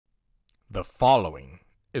The following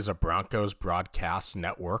is a Broncos Broadcast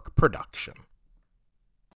Network production.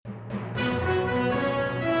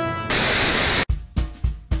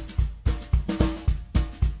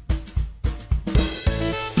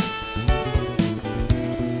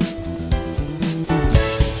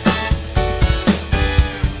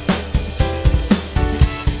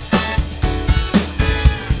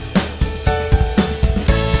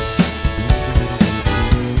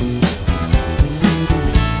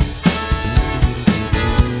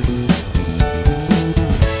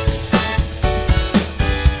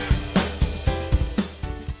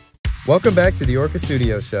 Welcome back to the Orca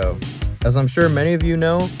Studio Show. As I'm sure many of you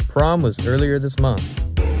know, prom was earlier this month.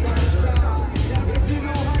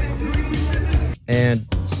 And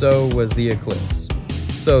so was the eclipse.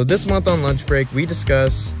 So this month on lunch break, we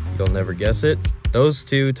discuss, you'll never guess it, those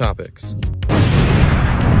two topics.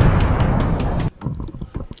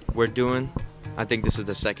 I think this is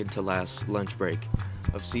the second to last lunch break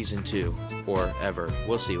of season 2, or ever.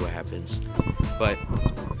 We'll see what happens. But,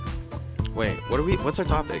 wait, what's our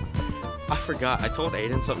topic? I forgot. I told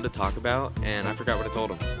Aiden something to talk about, and I forgot what I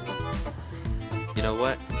told him. You know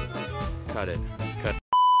what? Cut it.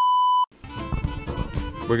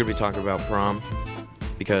 We're going to be talking about prom,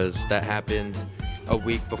 because that happened a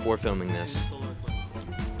week before filming this.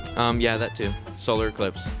 Yeah, that too. Solar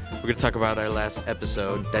eclipse. We're going to talk about our last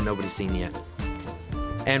episode that nobody's seen yet.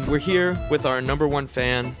 And we're here with our #1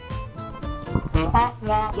 fan.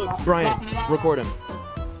 Look, Brian, record him.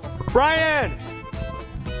 Brian!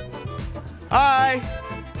 Hi!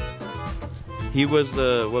 He was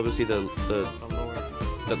the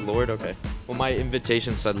Lord? Okay. Well, my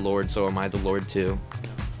invitation said Lord, so am I the Lord too?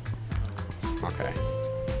 Okay.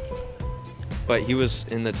 But he was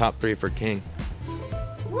in the top 3 for King.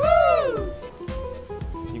 Woo!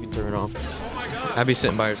 You can turn it off. Oh my god. Abby's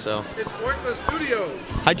sitting by herself. It's Orca Studios.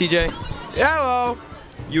 Hi, TJ. Hello.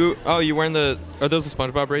 You wearing are those the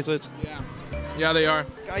SpongeBob bracelets? Yeah. Yeah, they are.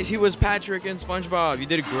 Guys, he was Patrick in SpongeBob. You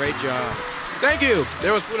did a great job. Thank you.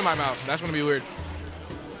 There was food in my mouth. That's gonna be weird.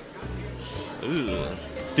 Ugh.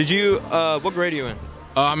 Did you, what grade are you in?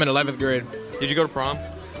 I'm in 11th grade. Did you go to prom?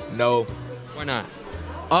 No. Why not?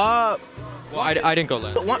 Well, I didn't go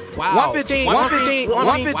last. 115. Wow.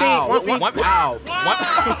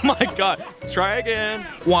 Oh my god. Try again.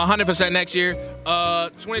 100% next year.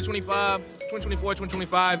 2025,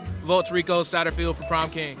 2024, vote to Rico Satterfield for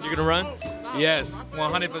prom king. You're gonna run? Yes,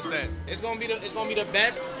 100%. It's gonna be the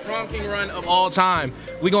best prom king run of all time.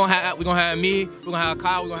 We're gonna have me, we're gonna have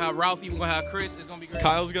Kyle, we're gonna have Ralphie, we're gonna have Chris. It's gonna be great.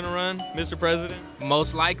 Kyle's gonna run, Mr. President?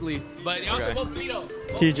 Most likely. But also Okay. vote for me though.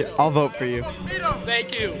 TJ, I'll vote for you.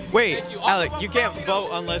 Thank you. Wait, Thank you. Alec, you can't vote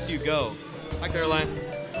unless you go. Hi, Caroline.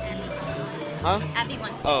 Huh? Abby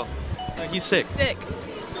wants to. Oh, he's sick. Sick.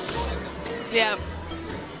 Yeah.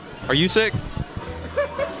 Are you sick?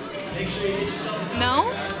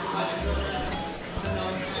 No?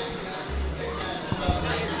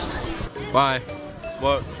 Bye.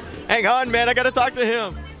 What? Hang on, man. I gotta talk to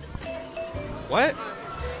him. What?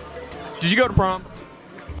 Did you go to prom?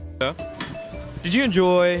 Yeah. Did you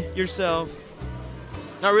enjoy yourself?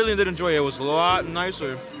 I really did enjoy it. It was a lot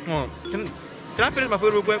nicer. Can I finish my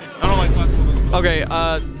food real quick? I don't like talking. Okay,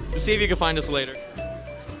 see if you can find us later.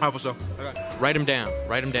 Alright, what's up? Okay. Write him down.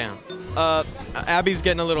 Abby's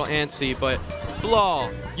getting a little antsy, but Bilal,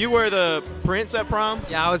 you were the prince at prom?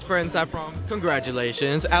 Yeah, I was prince at prom.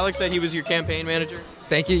 Congratulations. Alex said he was your campaign manager.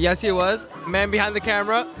 Thank you. Yes, he was. Man behind the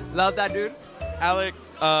camera. Love that dude. Alec,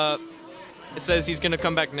 it says he's gonna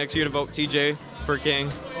come back next year to vote TJ for king.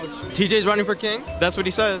 TJ's running for king. That's what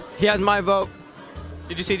he says. He has my vote.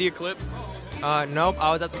 Did you see the eclipse? Nope. I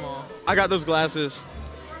was at the mall. I got those glasses.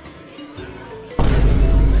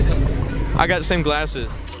 I got the same glasses.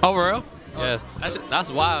 Oh, for real? Yeah. That's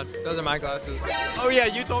wild. Those are my glasses. Oh yeah,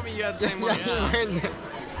 you told me you had the same one. Yeah.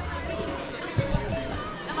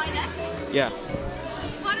 Am I next? Yeah.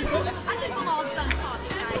 I think we're all done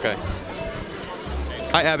talking, guys. Okay.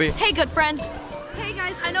 Hi, Abby. Hey, good friends. Hey,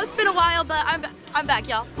 guys. I know it's been a while, but I'm back,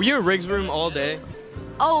 y'all. Were you in Riggs' room all day?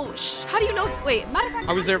 Oh, how do you know? Wait, matter of fact.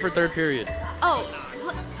 I was there for 3rd period. Oh.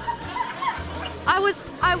 I was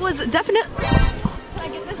definitely. Can I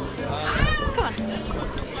get this? Come on.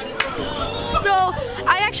 So,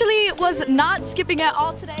 I actually was not skipping at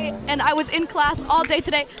all today, and I was in class all day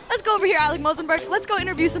today. Let's go over here, Alec Mosenberg. Let's go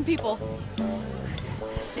interview some people.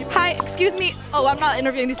 Hi, excuse me. Oh, I'm not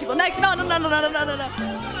interviewing these people. Next, no.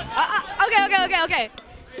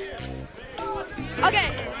 Okay.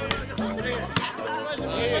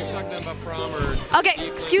 Okay,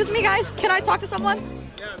 excuse me, guys. Can I talk to someone?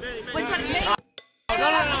 Which one?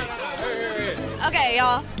 Okay,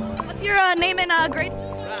 y'all. What's your name and grade?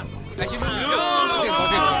 All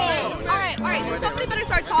right. Somebody better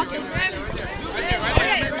start talking.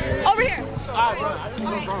 Okay, over here.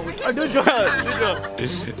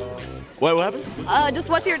 What happened?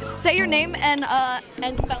 Just say your name and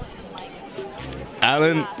spell it.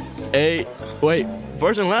 Allen,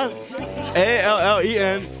 first and last.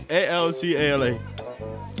 ALLENALCALA.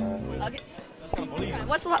 Okay.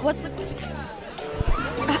 What's the?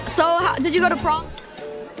 So, did you go to prom?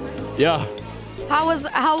 Yeah. How would?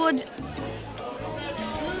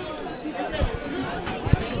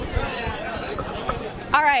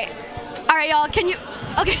 All right, y'all. Can you?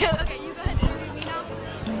 Okay, you go ahead and interview me now.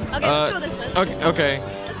 Okay, let's go this way. Okay.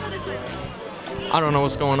 Let's go this way. I don't know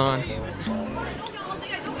what's going on.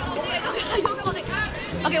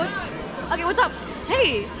 Okay, what's up?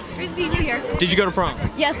 Hey, great to see you here. Did you go to prom?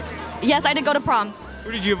 Yes, I did go to prom.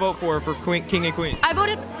 Who did you vote for King and Queen? I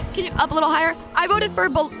voted. Can you up a little higher? I voted for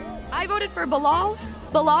Bilal. I voted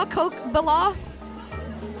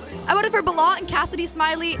for Bilal and Cassidy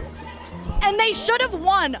Smiley, and they should have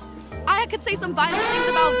won. I could say some violent things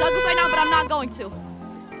about Douglas right now, but I'm not going to.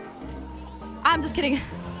 I'm just kidding.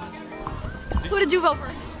 Who did you vote for?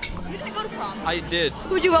 You didn't go to prom. I did.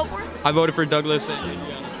 Who did you vote for? I voted for Douglas and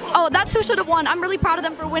Oh, that's who should have won. I'm really proud of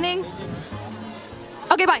them for winning.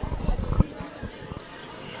 Okay, bye.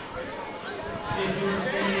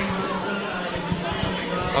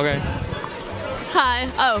 Okay. Hi.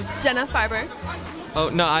 Oh, Jenna Farber. Oh,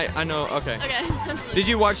 no, I know. Okay. Okay. Did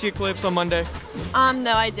you watch the eclipse on Monday?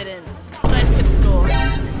 No, I didn't. But I skipped school.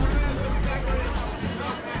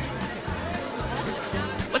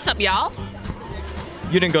 What's up, y'all?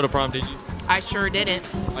 You didn't go to prom, did you? I sure didn't.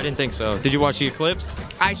 I didn't think so. Did you watch the eclipse?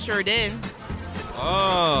 I sure did.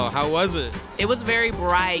 Oh, how was it? It was very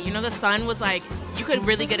bright. You know, the sun was like, you could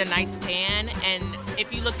really get a nice tan, and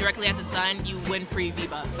if you look directly at the sun, you win free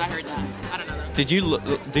V-Bucks. I heard that. I don't know that. Did you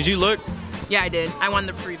look? Yeah, I did. I won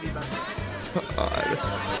the free V-Bucks.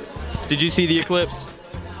 Did you see the eclipse?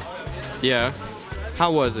 Yeah.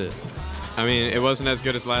 How was it? I mean, it wasn't as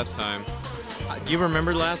good as last time. Do you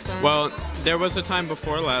remember last time? Well, there was a time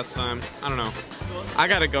before last time. I don't know. I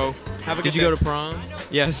gotta go. Have a good Did you day. go to prom?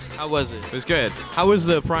 Yes. How was it? It was good. How was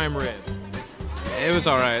the prime rib? It was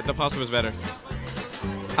alright. The pasta was better.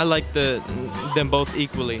 I like them both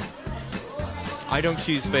equally. I don't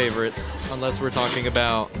choose favorites unless we're talking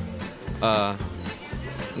about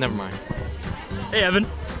never mind. Hey Evan.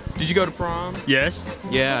 Did you go to prom? Yes.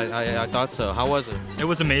 Yeah, I thought so. How was it? It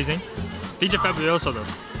was amazing. DJ Fabuloso though.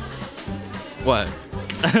 What?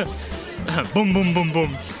 Boom boom boom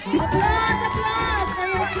boom.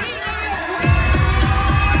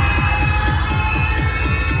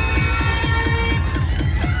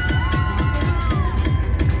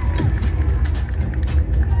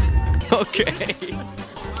 Okay.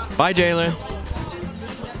 Bye, Jalen.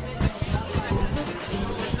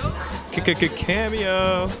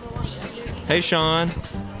 Cameo. Hey, Sean.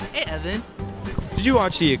 Hey, Evan. Did you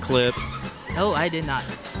watch the eclipse? Oh, I did not.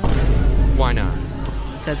 Why not?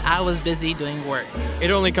 Because I was busy doing work. It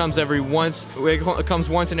only comes once. It comes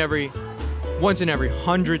once in every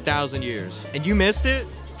 100,000 years, and you missed it.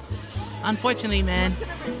 Unfortunately, man.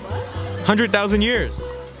 100,000 years.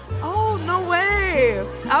 Oh, no way.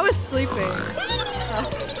 I was sleeping.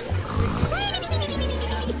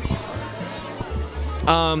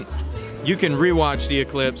 You can rewatch the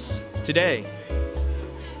eclipse today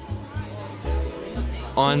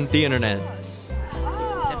on the internet.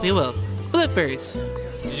 Definitely will. Flippers.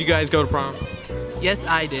 Did you guys go to prom? Yes,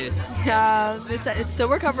 I did. Yeah, it's still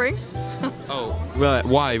recovering. So. Oh, well,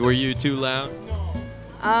 why? Were you too loud?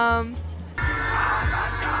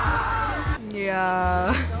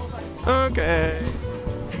 Yeah. Okay.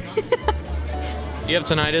 You have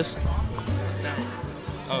tinnitus? No.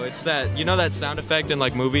 Oh, it's that, you know that sound effect in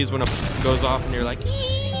like movies when a goes off and you're like,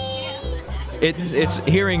 it's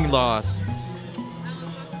hearing loss.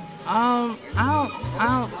 I don't.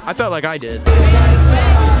 I felt like I did.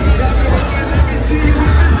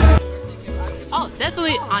 Oh,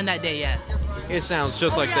 definitely on that day, yeah. It sounds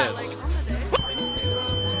just like this.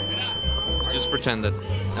 Just pretend that,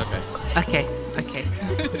 okay. Okay.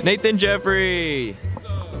 Nathan Jeffrey,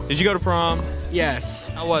 did you go to prom? Yes.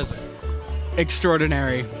 How was it?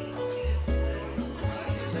 Extraordinary.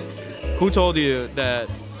 Who told you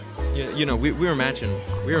that, you know, we were matching?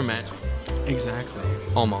 We were matching. Exactly.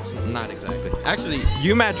 Almost, not exactly. Actually,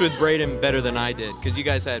 you matched with Braden better than I did, because you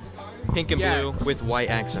guys had pink and blue with white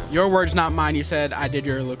accents. Your words, not mine. You said I did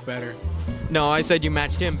your look better. No, I said you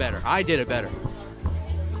matched him better. I did it better.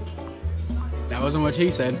 That wasn't what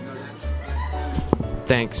he said.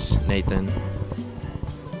 Thanks, Nathan.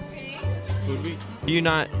 Do you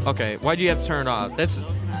not? Okay, why'd you have to turn it off?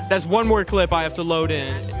 That's one more clip I have to load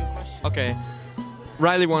in. Okay.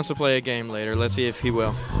 Riley wants to play a game later. Let's see if he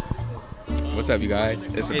will. What's up, you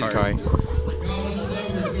guys? It's Kai.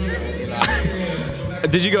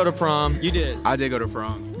 Did you go to prom? You did. I did go to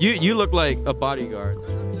prom. You look like a bodyguard.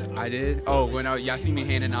 I did? Oh, when y'all see me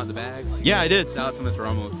handing out the bags? Yeah, I did. Shout out to Miss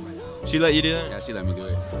Ramos. She let you do that? Yeah, she let me do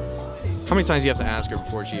it. How many times do you have to ask her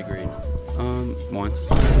before she agreed?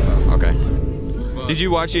 Once. Okay. Did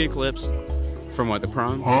you watch the eclipse? From what, the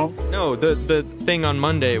prom? Huh? No, the thing on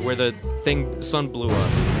Monday where the sun blew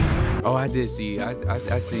up. Oh, I did see.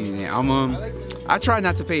 I seen it. I try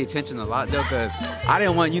not to pay attention a lot though, cause I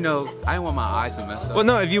didn't want, I didn't want my eyes to mess up. Well,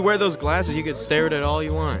 no, if you wear those glasses, you can stare at it all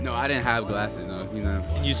you want. No, I didn't have glasses, no,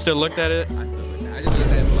 And you still looked at it? I still looked at it. I just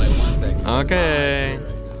looked at it for like 1 second. Okay.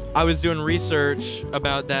 I was doing research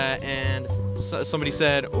about that, and somebody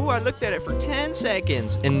said, "Oh, I looked at it for 10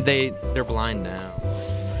 seconds," and they're blind now.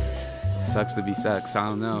 Sucks to be sucks. I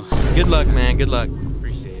don't know. Good luck, man. Good luck.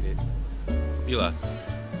 Appreciate it. You luck.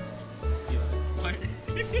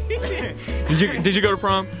 Did you go to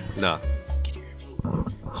prom? No.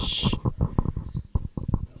 Shh.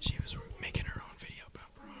 She was making her own video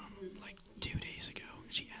about prom like 2 days ago.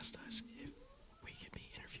 She asked us if we could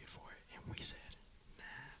be interviewed for it, and we said, "Nah,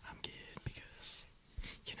 I'm good," because,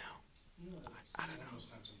 I don't know.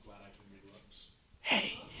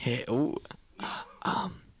 Hey, ooh, yeah,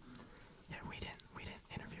 we didn't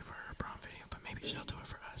interview for her prom video, but maybe she'll do it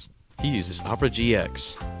for us. He uses Opera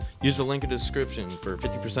GX. Use the link in the description for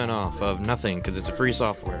 50% off of nothing, because it's a free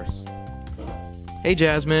software. Hey,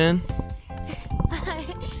 Jasmine.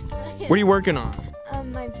 What are you working on?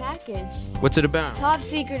 My package. What's it about? Top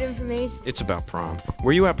secret information. It's about prom.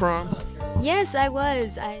 Were you at prom? Yes, I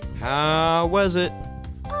was. How was it?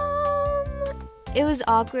 It was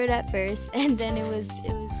awkward at first, and then it was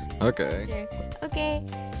Okay. Sure. Okay.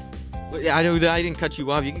 Well, yeah, I didn't cut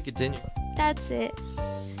you off. You can continue. That's it.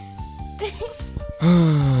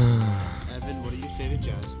 Evan, what do you say to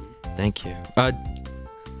Jasmine? Thank you.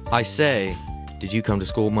 I say, did you come to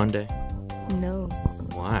school Monday? No.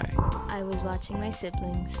 Why? I was watching my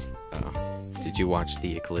siblings. Oh. Did you watch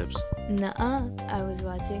the eclipse? Nuh-uh. I was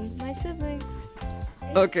watching my siblings.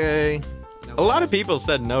 Okay. A lot of people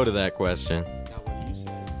said no to that question.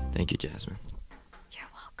 Thank you, Jasmine. You're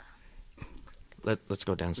welcome. Let's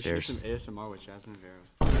go downstairs. We should do some ASMR with Jasmine Vera.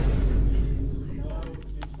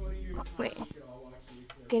 Wait.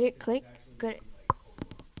 Get it? Click. Get it.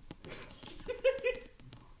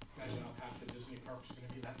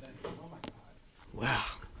 Wow.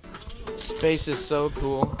 Space is so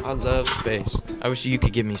cool. I love space. I wish you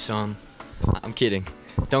could give me some. I'm kidding.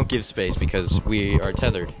 Don't give space because we are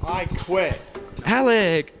tethered. I quit.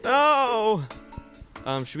 Alec! No!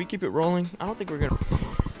 Should we keep it rolling? I don't think we're gonna.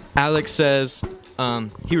 Alex says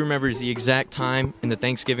he remembers the exact time in the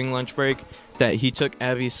Thanksgiving lunch break that he took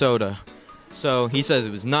Abby's soda. So he says it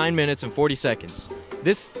was 9 minutes and 40 seconds.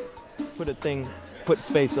 Put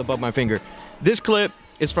space above my finger. This clip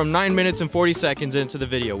is from 9 minutes and 40 seconds into the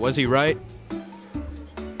video. Was he right?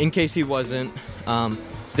 In case he wasn't,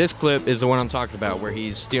 this clip is the one I'm talking about where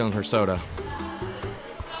he's stealing her soda.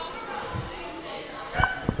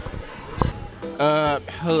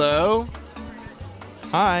 Hello?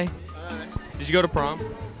 Hi. Did you go to prom?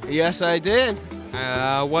 Yes, I did.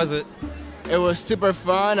 Was it? It was super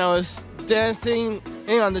fun. I was dancing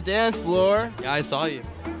on the dance floor. Yeah, I saw you.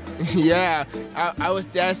 Yeah, I was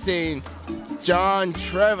dancing John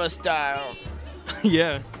Trevor style.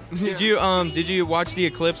 Yeah. Did you watch the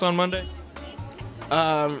eclipse on Monday?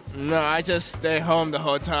 No, I just stayed home the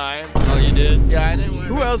whole time. Oh, you did? Yeah, I didn't.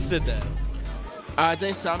 Who else did that? I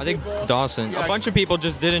think people. Dawson. Yeah, a bunch of people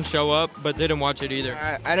just didn't show up, but didn't watch it either.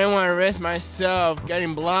 I didn't want to risk myself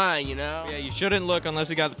getting blind, Yeah, you shouldn't look unless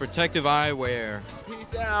you got the protective eyewear.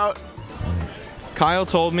 Peace out. Kyle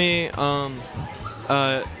told me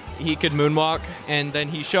he could moonwalk, and then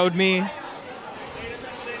he showed me.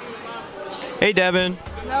 Hey, Devin.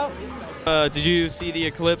 Nope. Did you see the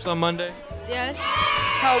eclipse on Monday? Yes.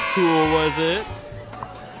 How cool was it?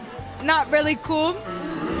 Not really cool.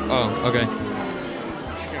 Oh, okay.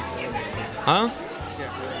 Huh?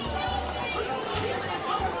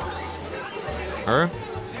 Her?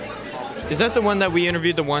 Is that the one that we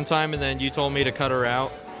interviewed the one time and then you told me to cut her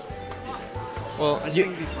out? Well,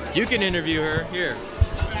 you can interview her. Here.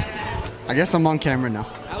 I guess I'm on camera now.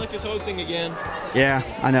 Alec is hosting again. Yeah,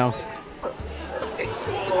 I know.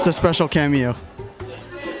 It's a special cameo.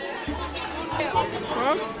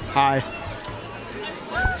 Hi.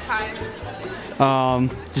 Hi.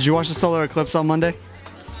 Did you watch the solar eclipse on Monday?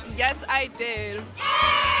 Yes, I did.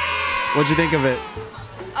 What'd you think of it?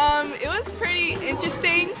 It was pretty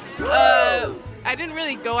interesting. I didn't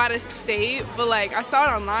really go out of state, but like I saw it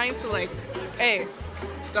online, so like, hey,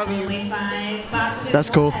 W. Only 5 boxes That's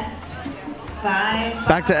cool. left. 5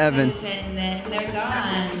 Back to Evan. boxes and then they're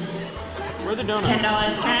gone. Where are the donuts? $10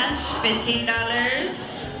 cash,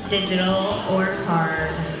 $15 digital or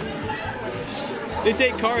card. They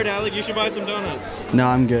take card, Alec. You should buy some donuts. No,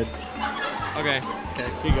 I'm good. Okay. Okay,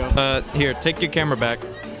 here you go. Here, take your camera back.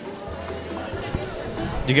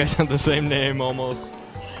 You guys have the same name almost.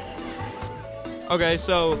 Okay,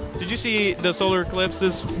 so did you see the solar eclipse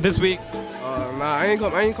this week? Nah, I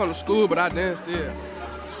ain't come to school, but I did see it.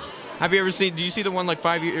 Have you ever seen? Did you see the one like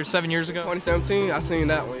 5 years or 7 years ago? 2017, I seen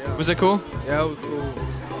that one. Yeah. Was it cool? Yeah, it was cool.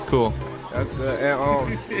 Cool. That's good.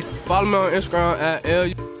 And follow me on Instagram at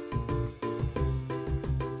LU.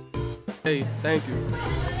 Hey, thank you.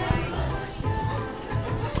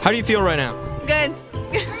 How do you feel right now? Good.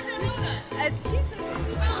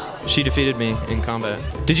 She defeated me in combat.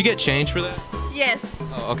 Did you get change for that? Yes.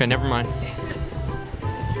 Oh, okay, never mind.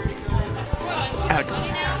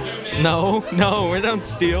 No, we don't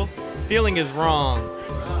steal. Stealing is wrong.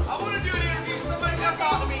 I want to do an interview. Somebody just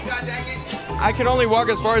talk to me, goddaggit. I can only walk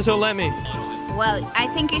as far as he'll let me. Well, I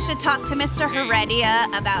think you should talk to Mr. Heredia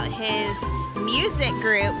about his music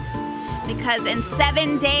group because in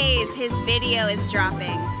 7 days his video is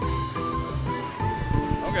dropping.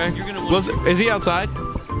 Okay. Is he outside?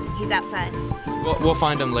 He's outside. We'll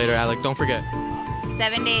find him later, Alec. Don't forget.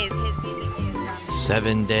 7 days his music video is dropping.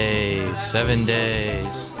 7 days. 7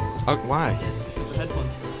 days. Oh, why?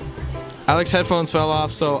 Alec's headphones fell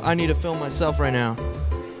off, so I need to film myself right now.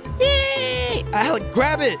 Yay! Alec,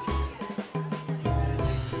 grab it!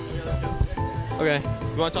 Okay.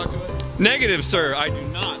 You want to talk to us? Negative, sir. I do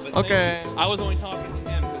not. But Okay. I was only talking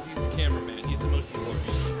to him because he's the cameraman. He's the most important.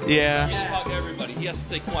 Yeah. He has to talk to everybody. He has to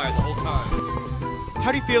stay quiet the whole time.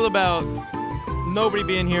 How do you feel about nobody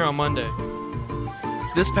being here on Monday?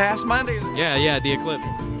 This past Monday? Yeah, the eclipse.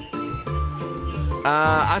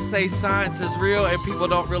 I say science is real and people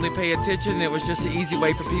don't really pay attention. It was just an easy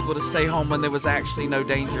way for people to stay home when there was actually no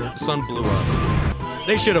danger. The sun blew up.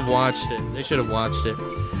 They should have watched it.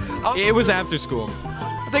 It was after school.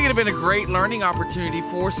 I think it'd have been a great learning opportunity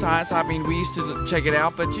for science. I mean, we used to check it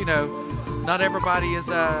out, but you know, not everybody is,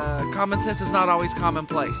 common sense is not always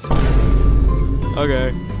commonplace.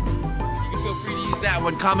 Okay. You can feel free to use that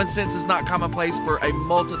one. Common sense is not commonplace for a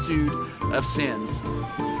multitude of sins.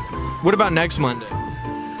 What about next Monday?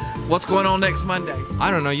 What's going on next Monday? I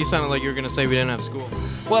don't know. You sounded like you were going to say we didn't have school.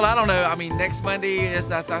 Well, I don't know. I mean, next Monday is,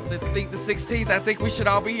 I think, the 16th. I think we should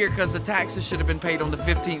all be here because the taxes should have been paid on the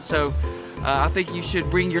 15th. So I think you should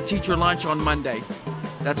bring your teacher lunch on Monday.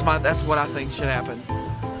 That's what I think should happen.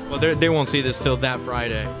 Well, they won't see this till that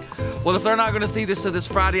Friday. Well, if they're not going to see this till this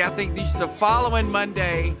Friday, I think the following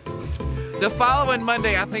Monday,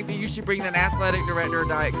 I think that you should bring an athletic director of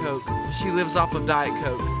Diet Coke. She lives off of Diet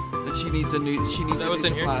Coke. That she needs a new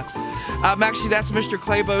supply. Actually, that's Mr.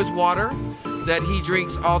 Claybo's water that he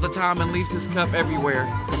drinks all the time and leaves his cup everywhere.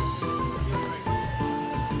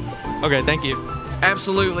 Okay, thank you.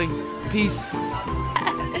 Absolutely. Peace.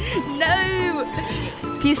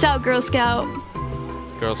 No. Peace out, Girl Scout.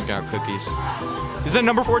 Girl Scout cookies. Is that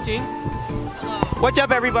number 14? What's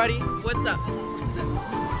up, everybody? What's up?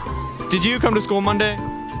 Did you come to school Monday?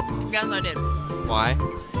 Yes, I did. Why?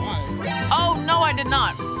 Oh, no, I did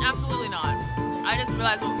not. Absolutely not. I just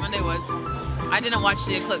realized what Monday was. I didn't watch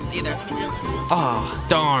the eclipse either. Oh,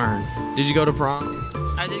 darn. Did you go to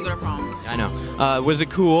prom? I did go to prom. I know. Was it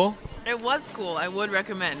cool? It was cool. I would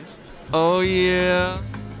recommend. Oh, yeah.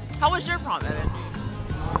 How was your prom, Evan?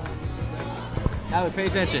 Alec, pay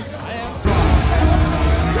attention.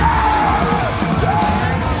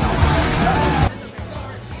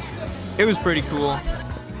 It was pretty cool.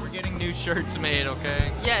 We're getting new shirts made,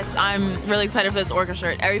 okay? Yes, I'm really excited for this Orca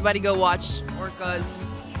shirt. Everybody go watch Orca's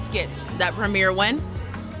skits. That premiere when?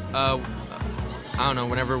 I don't know,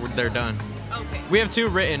 whenever they're done. Okay. We have 2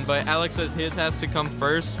 written, but Alex says his has to come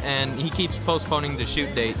first, and he keeps postponing the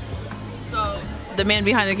shoot date. So, the man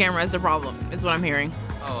behind the camera is the problem, is what I'm hearing.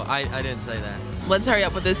 Oh, I didn't say that. Let's hurry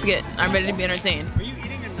up with this skit. I'm ready to be entertained. Are you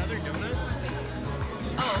eating another donut?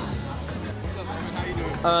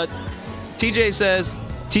 Oh. TJ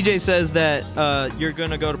says that you're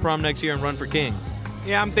gonna go to prom next year and run for king.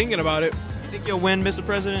 Yeah, I'm thinking about it. You think you'll win, Mr.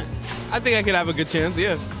 President? I think I could have a good chance,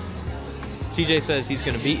 yeah. TJ says he's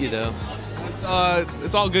gonna beat you though.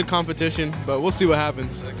 It's all good competition, but we'll see what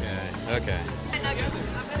happens. Okay.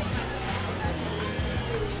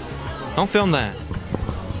 Don't film that.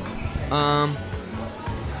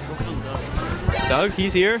 Doug,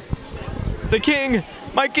 he's here. The king,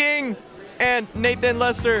 my king, and Nathan,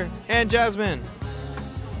 Lester, and Jasmine.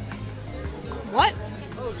 What?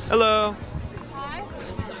 Hello.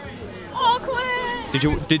 Oh, Clint. Did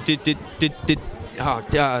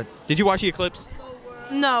you watch the eclipse?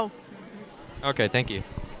 No. Okay, thank you.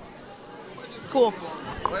 Cool.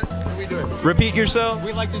 What are we doing? Repeat yourself.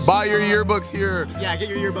 We'd like to buy your yearbooks here. Yeah, get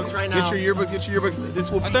your yearbooks right now. Get your yearbooks. Get your yearbooks. This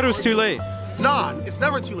will. I thought it was too late. Nah, it's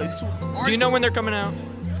never too late. Do you know when they're coming out?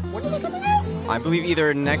 When are they coming out? I believe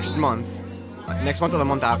either next month or the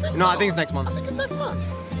month after. No, I think it's next month. I think it's next month.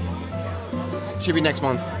 Should be next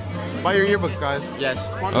month. Buy your yearbooks, guys.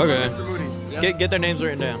 Yes. Sponsored by Okay. Mr. Moody. Get their names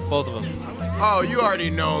written down, both of them. Oh, you already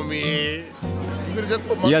know me. You could have just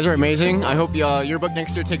put You guys are amazing. I hope yearbook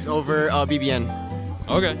next year takes over BBN.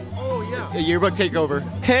 Okay. Oh yeah. A yearbook takeover.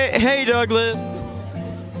 Hey, Douglas.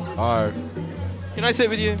 Alright. Can I sit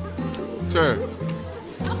with you? Sure.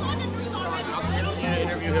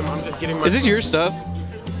 Interview him. I'm just getting my. Is this your stuff?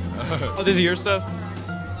 Oh, this is your stuff?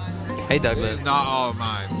 Hey, Douglas. It's not all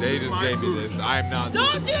mine. They just gave me this. I'm not.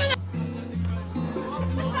 Don't do that.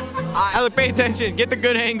 Alec, pay attention. Get the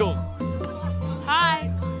good angles. Hi.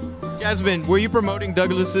 Jasmine, were you promoting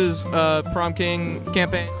Douglas's prom king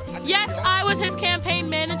campaign? Yes, I was his campaign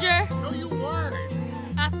manager. No, you weren't.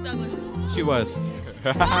 Ask Douglas. She was.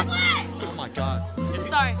 Oh my God.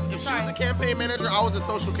 Sorry. If she Sorry. was the campaign manager, I was a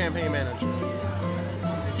social campaign manager.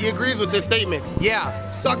 He agrees with this statement. Yeah,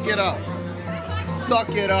 suck it up. Suck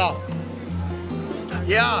it up.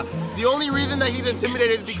 Yeah, the only reason that he's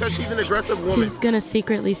intimidated is because she's an aggressive woman. He's gonna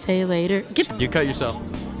secretly say later. You cut yourself.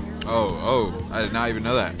 Oh, I did not even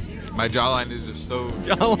know that. My jawline is just so.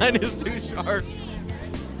 Jawline is too sharp.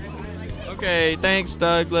 Okay, thanks,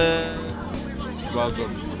 Douglas.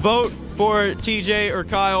 Welcome. Vote for TJ or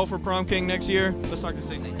Kyle for prom king next year. Let's talk to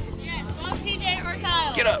Sydney. Yes, vote TJ or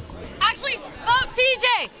Kyle. Get up. Actually, vote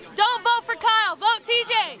TJ. Don't vote for Kyle. Vote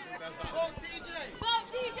TJ. Vote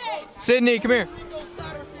TJ. Sydney, come here.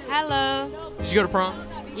 Hello. Did you go to prom?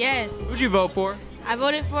 Yes. Who'd you vote for? I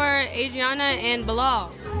voted for Adriana and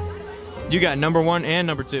Bilal. You got number 1 and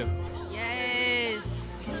number 2.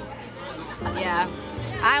 Yes. Yeah.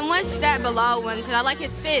 I wish that Bilal won because I like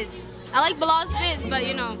his fist. I like Bilal's fist, but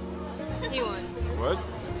you know, he won. What?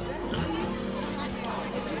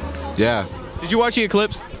 Yeah. Did you watch the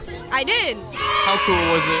eclipse? I did. How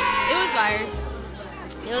cool was it? It was fire.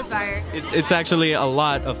 It was fire. It's actually a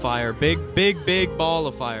lot of fire. Big ball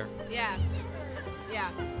of fire. Yeah. Yeah.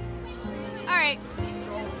 All right.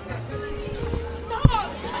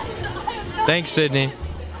 Thanks, Sydney.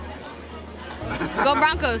 Go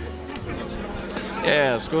Broncos.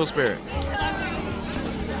 Yeah, school spirit.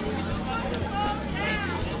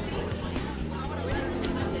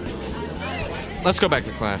 Let's go back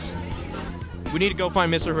to class. We need to go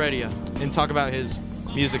find Mr. Heredia and talk about his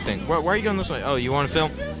music thing. Why are you going this way? Oh, you want to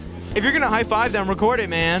film? If you're going to high five them, record it,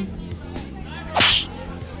 man.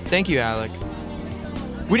 Thank you, Alec.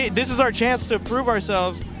 This is our chance to prove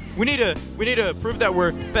ourselves. We need to prove that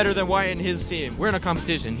we're better than Wyatt and his team. We're in a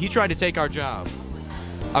competition. He tried to take our job.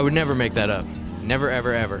 I would never make that up. Never,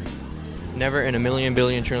 ever, ever. Never in a million,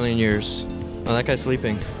 billion, trillion years. Oh, that guy's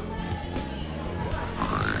sleeping.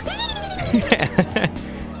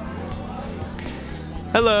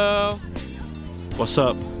 Hello. What's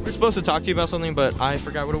up? We're supposed to talk to you about something, but I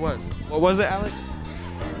forgot what it was. What was it, Alec?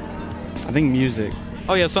 I think music.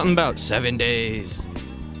 Oh yeah, something about 7 days.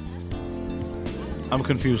 I'm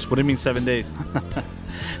confused. What do you mean 7 days?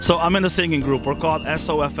 So I'm in a singing group. We're called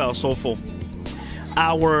SOFL, Soulful.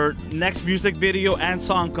 Our next music video and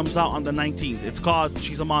song comes out on the 19th. It's called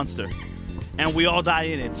She's a Monster. And we all die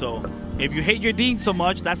in it. So if you hate your dean so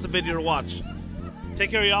much, that's the video to watch.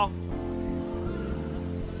 Take care, y'all.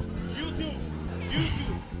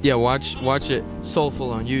 Yeah, watch it Soulful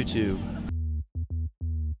on YouTube.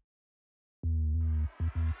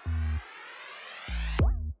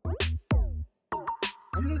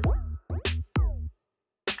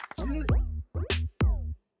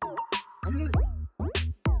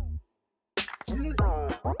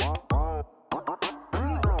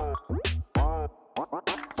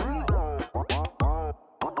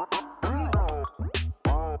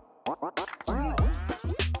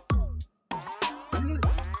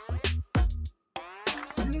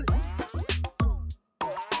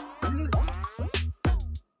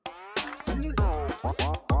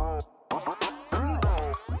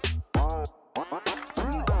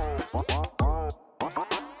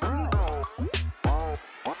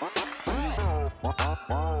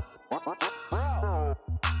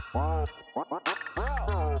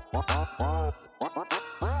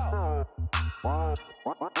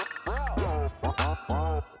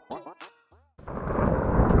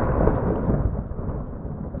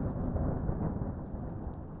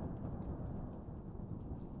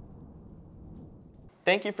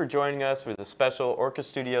 thank you for joining us for the special Orca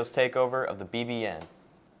Studios takeover of the BBN.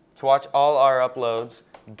 To watch all our uploads,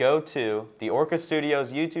 go to the Orca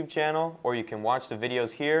Studios YouTube channel, or you can watch the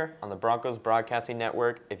videos here on the Broncos Broadcasting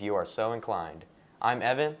Network if you are so inclined. I'm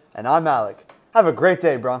Evan. And I'm Alec. Have a great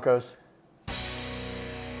day, Broncos.